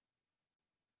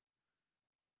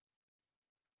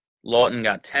 Lawton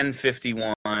got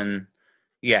 10:51.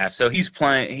 Yeah, so he's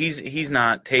playing. He's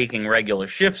not taking regular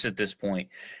shifts at this point,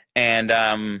 and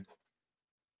I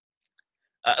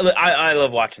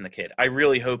love watching the kid. I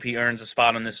really hope he earns a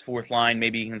spot on this fourth line.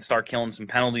 Maybe he can start killing some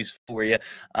penalties for you.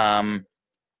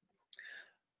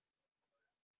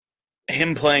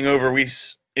 Him playing over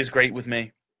Weiss is great with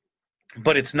me,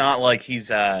 but it's not like he's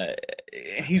earning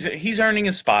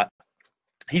his spot.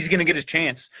 he's going to get his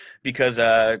chance because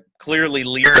clearly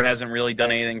Lear hasn't really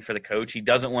done anything for the coach. He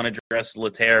doesn't want to dress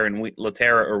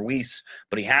Laterra or Weiss,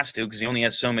 but he has to because he only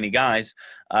has so many guys.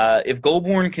 If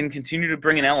Goulbourne can continue to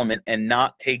bring an element and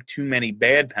not take too many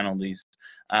bad penalties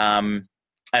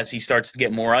as he starts to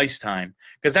get more ice time,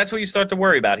 because that's what you start to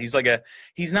worry about. He's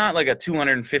not like a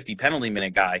 250 penalty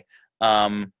minute guy,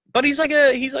 but he's like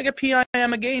a PIM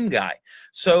a game guy.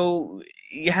 So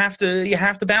you have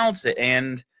to balance it.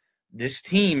 And this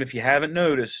team, if you haven't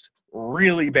noticed,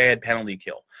 really bad penalty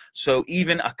kill. So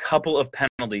even a couple of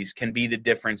penalties can be the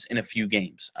difference in a few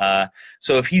games.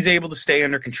 So if he's able to stay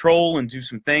under control and do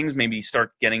some things, maybe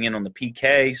start getting in on the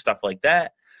PK, stuff like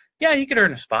that, yeah, he could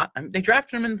earn a spot. I mean, they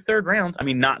drafted him in the third round. I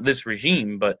mean, not this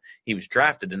regime, but he was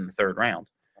drafted in the third round.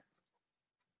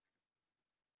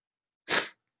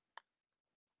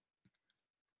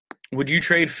 Would you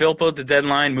trade Philpo at the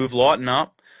deadline, move Lawton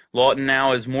up? Lawton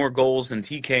now has more goals than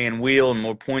TK and Wheel and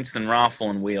more points than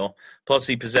Raffle and Wheel. Plus,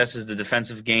 he possesses the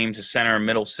defensive game to center a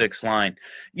middle six line.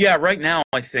 Yeah, right now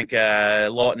I think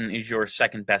Lawton is your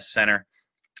second best center.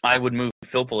 I would move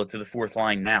Filppula to the fourth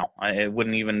line now. It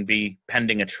wouldn't even be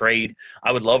pending a trade.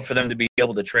 I would love for them to be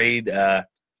able to trade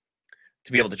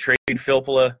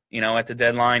Filppula, at the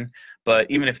deadline.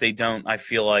 But even if they don't, I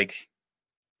feel like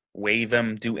waive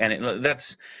him, do anything.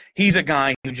 He's a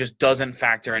guy who just doesn't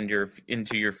factor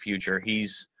into your future.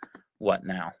 He's what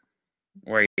now?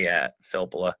 Where are you at,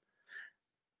 Filppula?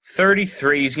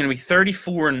 33. He's going to be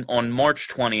 34 on March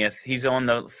 20th. He's on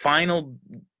the final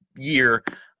year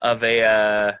of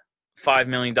a $5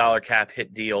 million cap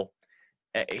hit deal.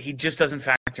 He just doesn't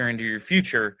factor into your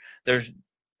future. There's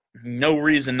no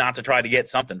reason not to try to get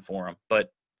something for him.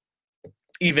 But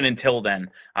even until then,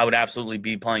 I would absolutely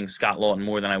be playing Scott Lawton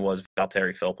more than I was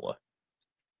Valtteri Filppula.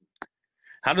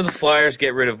 How do the Flyers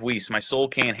get rid of Weiss? My soul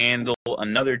can't handle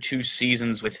another 2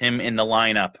 seasons with him in the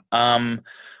lineup.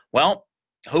 Well,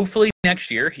 hopefully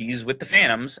next year he's with the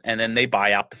Phantoms, and then they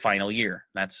buy out the final year.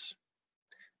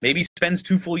 Maybe he spends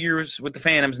 2 full years with the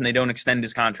Phantoms and they don't extend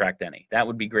his contract any. That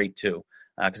would be great too,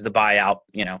 because the buyout,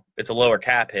 it's a lower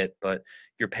cap hit, but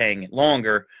you're paying it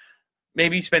longer.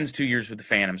 Maybe he spends 2 years with the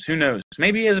Phantoms. Who knows?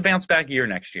 Maybe he has a bounce-back year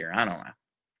next year. I don't know.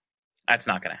 That's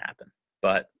not going to happen.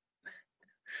 But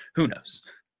who knows?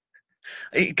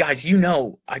 Hey, guys,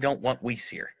 I don't want Weiss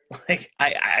here.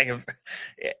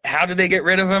 How did they get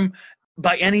rid of him?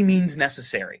 By any means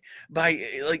necessary.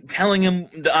 By telling him,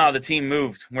 the team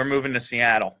moved. We're moving to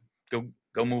Seattle.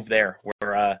 Go move there.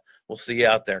 We'll see you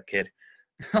out there, kid.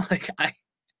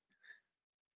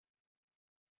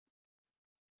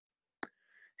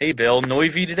 Hey, Bill,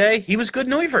 Neuvi today? He was good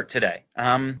Neuvert today.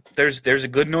 There's a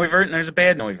good Neuvert and there's a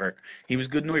bad Neuvert. He was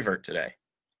good Neuvert today.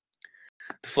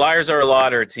 The Flyers are a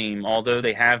lottery team, although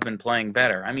they have been playing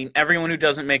better. I mean, everyone who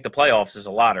doesn't make the playoffs is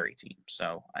a lottery team.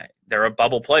 So they're a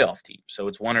bubble playoff team. So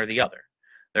it's one or the other.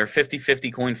 They're a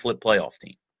 50-50 coin flip playoff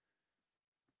team.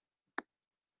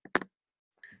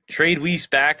 Trade Weiss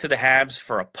back to the Habs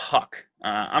for a puck.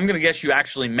 I'm going to guess you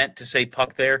actually meant to say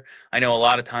puck there. I know a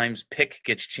lot of times pick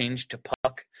gets changed to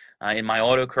puck in my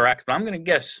autocorrect, but I'm going to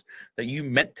guess that you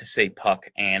meant to say puck,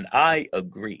 and I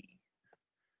agree.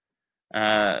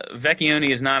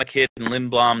 Vecchione is not a kid, and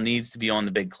Lindblom needs to be on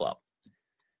the big club.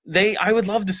 I would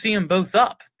love to see them both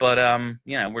up, but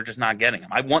we're just not getting them.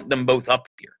 I want them both up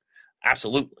here,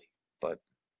 absolutely, but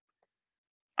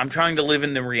I'm trying to live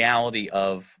in the reality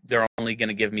of they're only going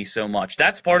to give me so much.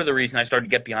 That's part of the reason I started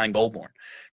to get behind Goulbourne,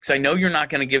 because I know you're not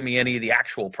going to give me any of the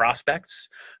actual prospects.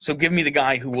 So give me the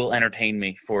guy who will entertain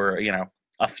me for,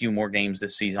 a few more games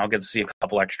this season. I'll get to see a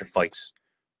couple extra fights.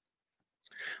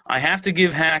 I have to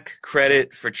give Hack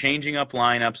credit for changing up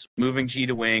lineups, moving G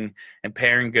to wing, and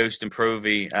pairing Ghost and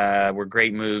Provy were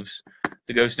great moves.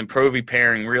 The Ghost and Provy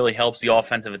pairing really helps the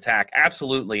offensive attack.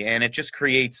 Absolutely. And it just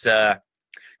creates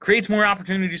more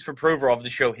opportunities for Provorov to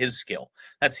show his skill.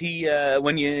 That's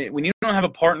when you don't have a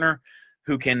partner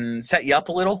who can set you up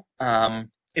a little,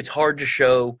 it's hard to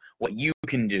show what you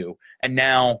can do. And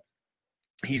now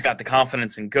he's got the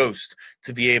confidence in Ghost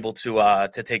to be able to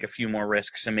take a few more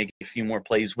risks and make a few more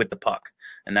plays with the puck,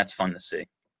 and that's fun to see.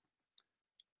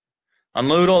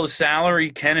 Unload all the salary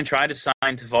you can and try to sign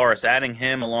Tavares. Adding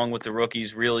him along with the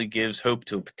rookies really gives hope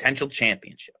to a potential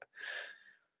championship.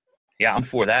 Yeah, I'm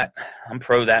for that. I'm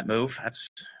pro that move.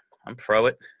 I'm pro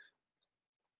it.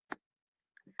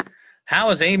 How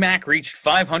has AMAC reached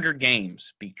 500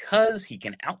 games? Because he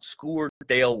can outscore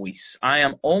Dale Weiss. I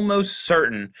am almost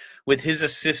certain with his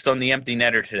assist on the empty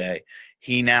netter today,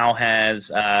 he now has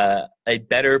a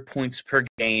better points per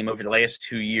game over the last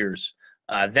 2 years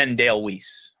than Dale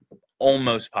Weiss.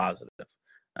 Almost positive.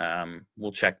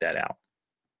 We'll check that out.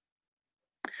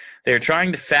 They're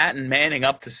trying to fatten Manning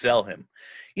up to sell him.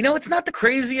 It's not the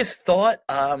craziest thought,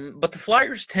 but the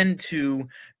Flyers tend to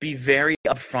be very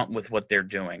upfront with what they're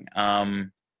doing.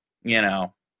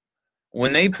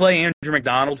 When they play Andrew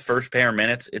McDonald first pair of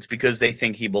minutes, it's because they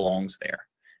think he belongs there.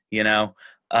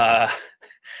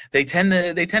 They tend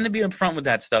to be upfront with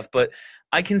that stuff, but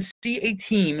I can see a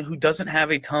team who doesn't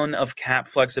have a ton of cap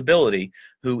flexibility,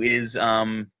 who is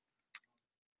in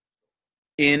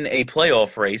a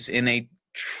playoff race, in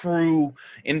true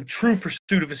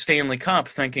pursuit of a Stanley Cup,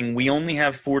 thinking we only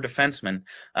have 4 defensemen.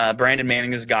 Brandon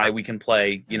Manning is a guy we can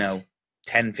play,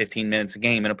 10, 15 minutes a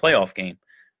game in a playoff game.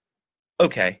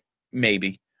 Okay,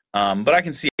 maybe. But I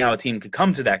can see how a team could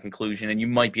come to that conclusion, and you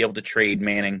might be able to trade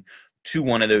Manning to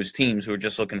one of those teams who are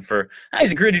just looking for,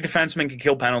 he's a gritty defenseman, can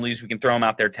kill penalties, we can throw him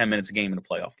out there 10 minutes a game in a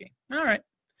playoff game. All right.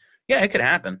 Yeah, it could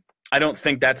happen. I don't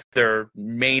think that's their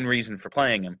main reason for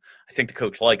playing him. I think the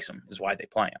coach likes him, is why they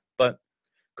play him. But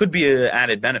could be an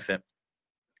added benefit.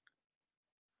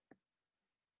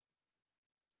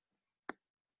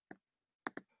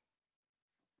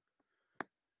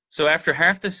 So after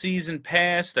half the season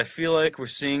passed, I feel like we're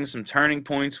seeing some turning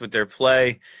points with their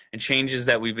play and changes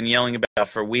that we've been yelling about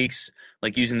for weeks,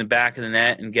 like using the back of the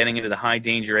net and getting into the high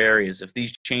danger areas. If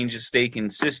these changes stay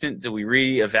consistent, do we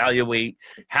reevaluate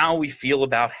how we feel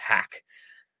about Hack?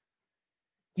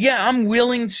 Yeah, I'm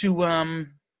willing to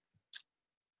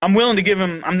give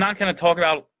him. I'm not going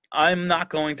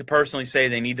to personally say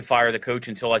they need to fire the coach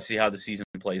until I see how the season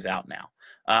plays out now.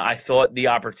 I thought the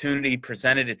opportunity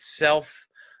presented itself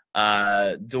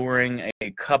during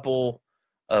a couple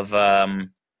of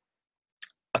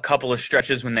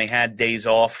stretches when they had days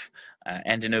off,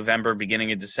 end of November,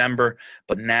 beginning of December,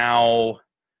 but now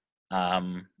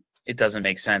it doesn't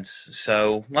make sense.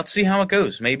 So let's see how it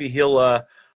goes. Maybe he'll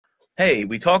hey,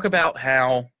 we talk about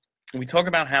how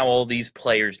all these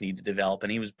players need to develop,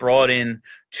 and he was brought in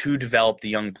to develop the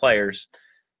young players.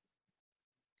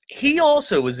 He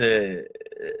also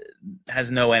has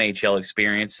no NHL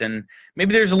experience, and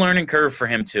maybe there's a learning curve for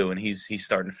him too, and he's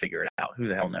starting to figure it out. Who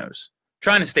the hell knows?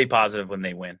 Trying to stay positive when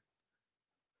they win.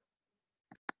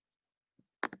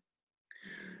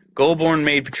 Goulbourne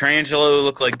made Pietrangelo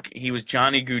look like he was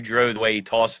Johnny Gaudreau the way he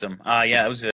tossed him.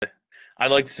 Yeah, I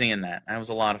liked seeing that. That was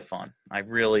a lot of fun. I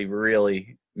really,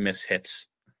 really miss hits.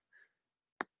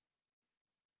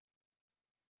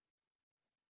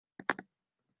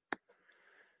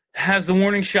 Has the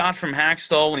warning shot from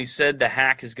Hackstall when he said the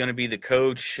Hack is going to be the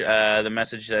coach, the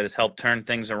message that has helped turn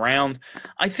things around?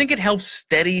 I think it helps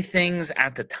steady things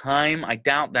at the time. I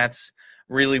doubt that's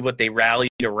really what they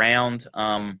rallied around.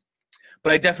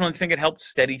 But I definitely think it helped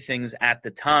steady things at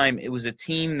the time. It was a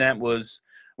team that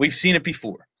we've seen it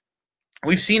before.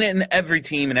 We've seen it in every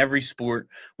team, in every sport.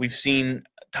 We've seen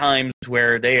times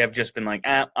where they have just been like,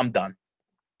 I'm done.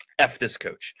 F this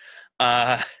coach.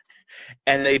 And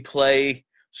they play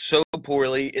so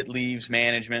poorly, it leaves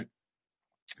management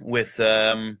with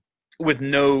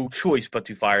no choice but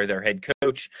to fire their head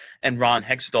coach. And Ron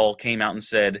Hextall came out and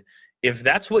said, if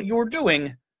that's what you're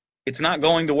doing, it's not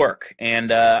going to work.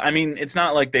 And, it's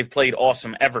not like they've played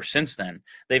awesome ever since then.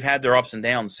 They've had their ups and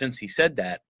downs since he said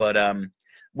that. But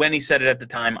when he said it at the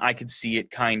time, I could see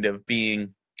it kind of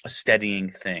being a steadying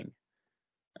thing.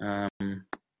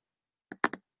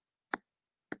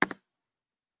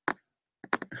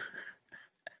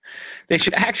 They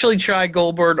should actually try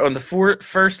Goldberg on the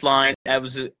first line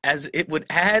as it would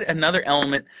add another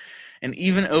element and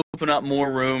even open up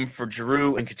more room for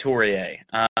Giroux and Couturier.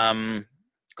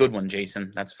 Good one,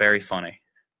 Jason. That's very funny.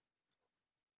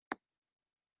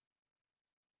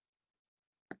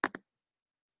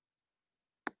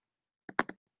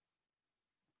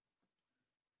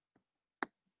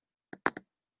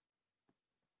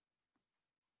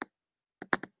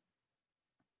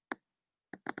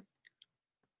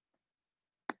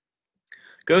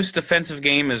 Ghost's defensive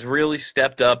game has really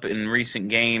stepped up in recent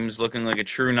games, looking like a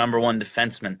true number one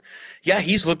defenseman. Yeah,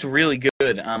 he's looked really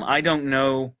good. I don't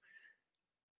know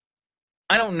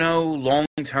long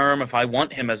term if I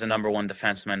want him as a number one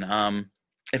defenseman.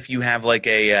 If you have like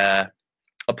a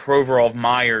Provorov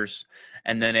Myers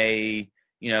and then a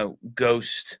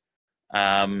Ghost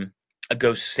Sanheim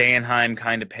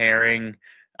kind of pairing.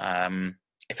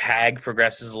 If Hag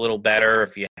progresses a little better,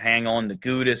 if you hang on to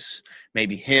Gudis,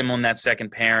 maybe him on that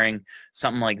second pairing,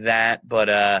 something like that.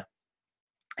 But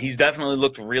he's definitely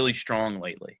looked really strong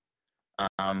lately.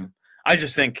 I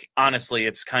just think, honestly,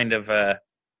 it's kind of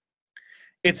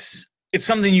it's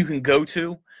something you can go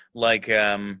to. Like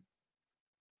the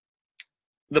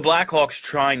Blackhawks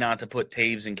try not to put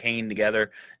Taves and Kane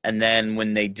together, and then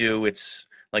when they do, it's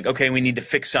Like, okay, we need to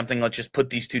fix something. Let's just put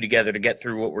these two together to get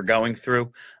through what we're going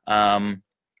through.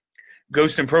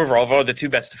 Ghost and Provorov are the two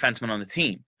best defensemen on the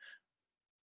team.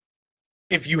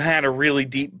 If you had a really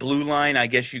deep blue line, I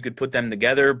guess you could put them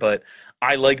together, but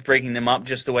I like breaking them up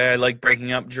just the way I like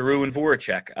breaking up Giroux and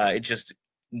Voracek. It just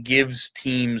gives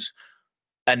teams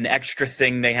an extra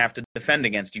thing they have to defend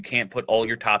against. You can't put all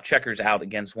your top checkers out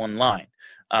against one line.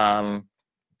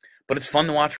 But it's fun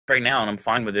to watch right now, and I'm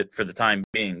fine with it for the time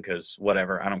being because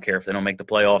whatever. I don't care if they don't make the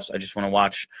playoffs. I just want to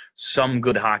watch some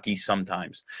good hockey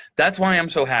sometimes. That's why I'm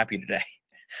so happy today.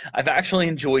 I've actually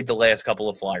enjoyed the last couple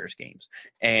of Flyers games,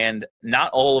 and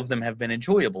not all of them have been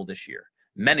enjoyable this year.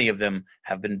 Many of them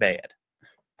have been bad.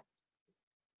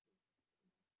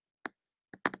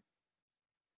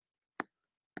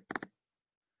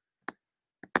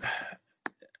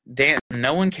 Dan,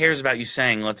 no one cares about you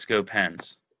saying, "Let's go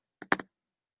Pens."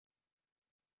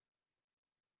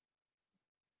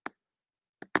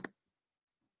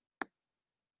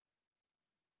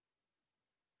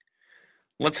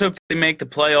 Let's hope they make the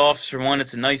playoffs. For one,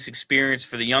 it's a nice experience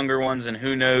for the younger ones, and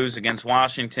who knows, against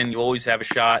Washington, you always have a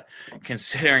shot,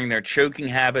 considering their choking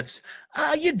habits.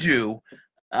 You do.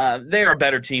 They're a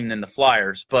better team than the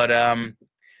Flyers, but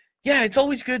yeah, it's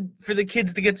always good for the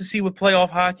kids to get to see what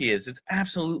playoff hockey is. It's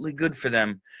absolutely good for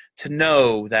them to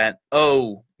know that,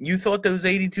 oh, you thought those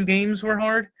 82 games were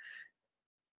hard?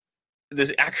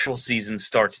 The actual season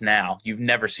starts now. You've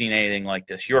never seen anything like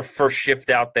this. Your first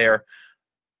shift out there,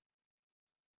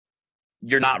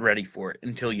 you're not ready for it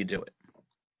until you do it.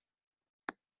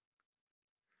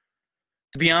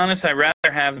 To be honest, I'd rather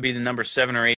have it be the number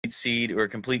 7 or 8 seed or a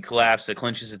complete collapse that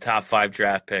clinches a top 5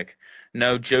 draft pick.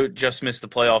 No, Joe just missed the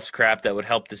playoffs crap that would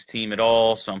help this team at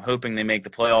all, so I'm hoping they make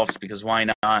the playoffs because why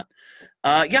not?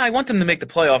 Yeah, I want them to make the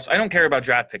playoffs. I don't care about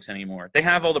draft picks anymore. They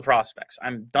have all the prospects.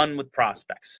 I'm done with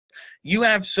prospects. You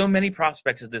have so many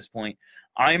prospects at this point.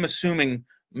 I am assuming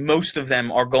most of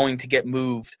them are going to get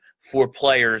moved for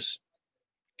players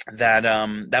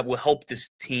that will help this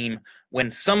team when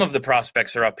some of the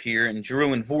prospects are up here and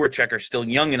Giroux and Voracek are still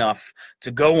young enough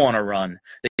to go on a run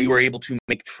that you are able to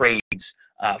make trades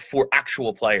for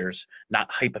actual players,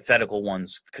 not hypothetical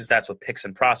ones, because that's what picks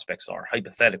and prospects are,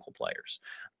 hypothetical players.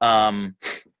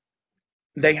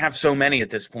 They have so many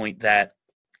at this point that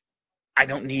I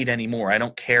don't need any more. I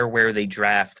don't care where they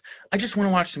draft. I just want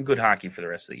to watch some good hockey for the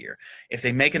rest of the year. If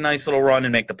they make a nice little run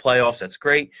and make the playoffs, that's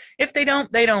great. If they don't,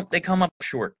 they don't. They come up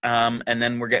short. And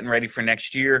then we're getting ready for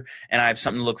next year, and I have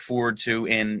something to look forward to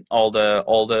in all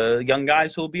the young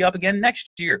guys who will be up again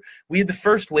next year. We had the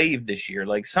first wave this year.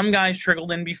 Like, some guys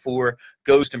trickled in before,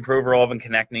 Ghost and Provorov and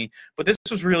Konechny, but this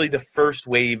was really the first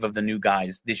wave of the new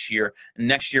guys this year, and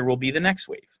next year will be the next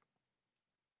wave.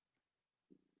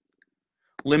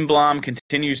 Lindblom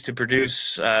continues to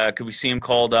produce. Could we see him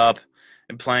called up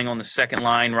and playing on the second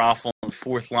line? Raffle on the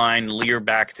fourth line. Lear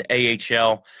back to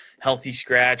AHL. Healthy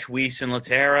scratch. Weiss and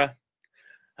Laterra.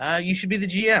 You should be the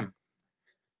GM.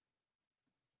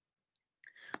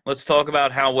 Let's talk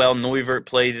about how well Neuvirth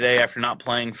played today after not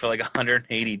playing for like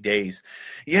 180 days.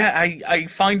 Yeah, I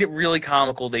find it really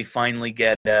comical they finally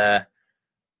get Neuvirth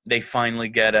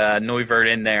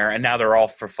in there, and now they're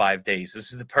off for 5 days.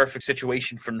 This is the perfect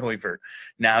situation for Neuvirth.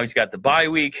 Now he's got the bye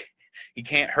week. He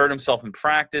can't hurt himself in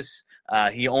practice.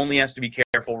 He only has to be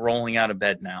careful rolling out of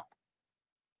bed now.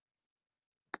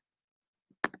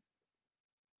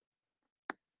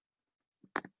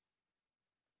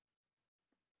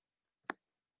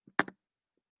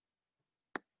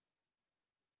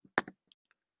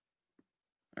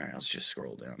 All right, let's just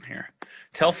scroll down here.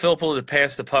 Tell Filppula to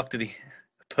pass the puck to the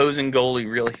opposing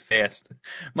goalie really fast.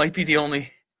 Might be the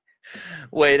only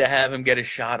way to have him get a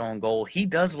shot on goal. He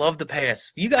does love to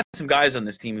pass. You got some guys on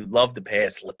this team who love to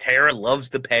pass. Laterra loves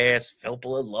to pass.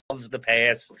 Filppula loves to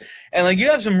pass. And like,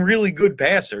 you have some really good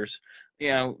passers. You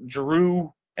know,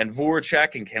 Giroux and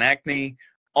Voracek and Konechny,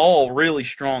 all really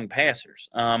strong passers.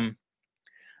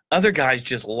 Other guys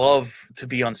just love to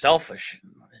be unselfish.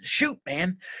 Shoot,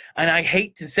 man. And I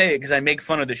hate to say it because I make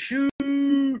fun of the shoot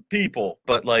people,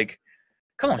 but like,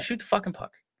 come on, shoot the fucking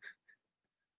puck.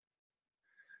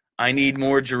 I need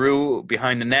more Giroux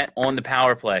behind the net on the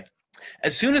power play.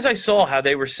 As soon as I saw how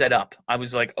they were set up, I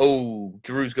was like, oh,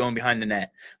 Giroux's going behind the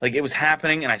net. Like, it was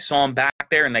happening, and I saw him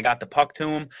back there, and they got the puck to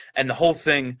him, and the whole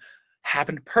thing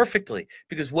happened perfectly.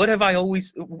 Because what have I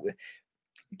always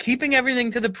 – keeping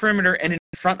everything to the perimeter and in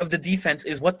front of the defense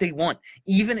is what they want.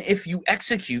 Even if you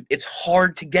execute, it's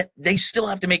hard to get – they still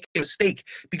have to make a mistake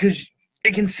because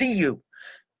they can see you.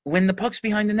 when the puck's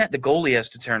behind the net, the goalie has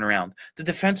to turn around. The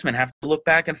defensemen have to look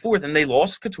back and forth, and they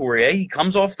lost Couturier. He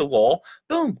comes off the wall.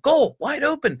 Boom, goal, wide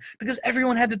open, because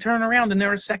everyone had to turn around, and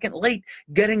they're a second late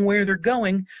getting where they're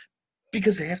going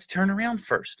because they have to turn around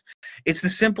first. It's the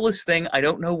simplest thing. I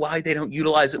don't know why they don't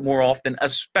utilize it more often,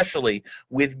 especially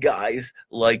with guys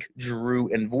like Giroux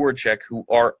and Voracek, who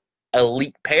are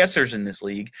elite passers in this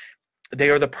league. They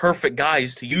are the perfect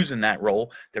guys to use in that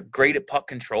role. They're great at puck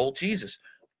control. Jesus.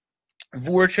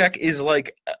 Voracek is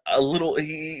like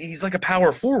he's like a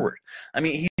power forward. I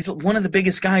mean, he's one of the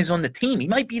biggest guys on the team. He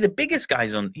might be the biggest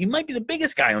guy on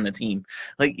the team.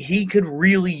 Like, he could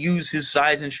really use his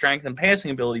size and strength and passing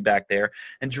ability back there.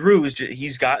 And Giroux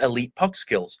he's got elite puck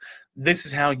skills. This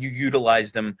is how you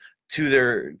utilize them to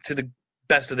the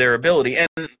best of their ability.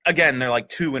 And again, they're like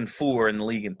 2 and 4 in the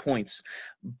league in points.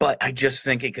 But I just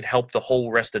think it could help the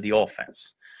whole rest of the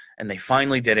offense. And they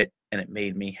finally did it, and it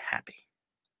made me happy.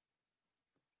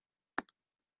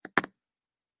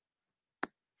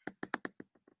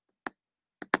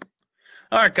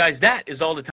 All right, guys, that is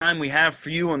all the time we have for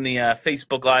you on the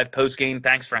Facebook Live postgame.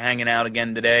 Thanks for hanging out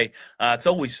again today. It's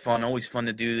always fun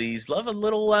to do these. Love a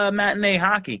little matinee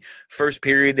hockey. First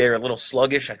period, they're a little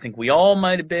sluggish. I think we all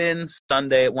might have been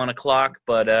Sunday at 1 o'clock,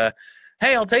 but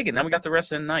hey, I'll take it. Now we got the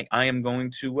rest of the night. I am going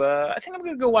to I think I'm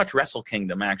going to go watch Wrestle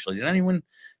Kingdom, actually. Did anyone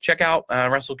check out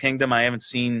Wrestle Kingdom? I haven't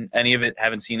seen any of it,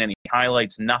 haven't seen any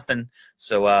highlights, nothing.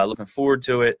 So looking forward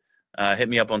to it. Hit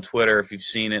me up on Twitter if you've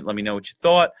seen it. Let me know what you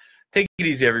thought. Take it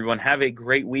easy, everyone. Have a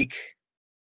great week.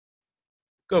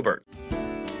 Go Bird.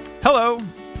 Hello,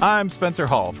 I'm Spencer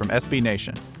Hall from SB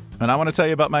Nation, and I want to tell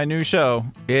you about my new show,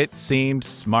 It Seemed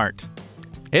Smart.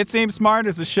 It Seemed Smart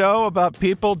is a show about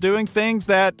people doing things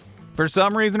that, for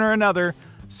some reason or another,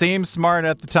 seem smart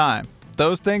at the time.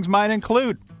 Those things might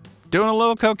include doing a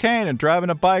little cocaine and driving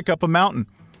a bike up a mountain.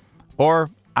 Or,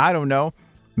 I don't know,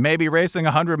 maybe racing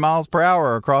 100 miles per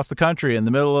hour across the country in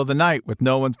the middle of the night with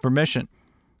no one's permission.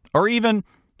 Or even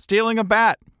stealing a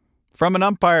bat from an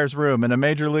umpire's room in a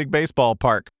Major League Baseball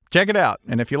park. Check it out,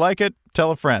 and if you like it, tell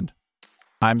a friend.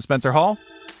 I'm Spencer Hall.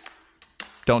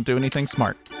 Don't do anything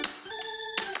smart.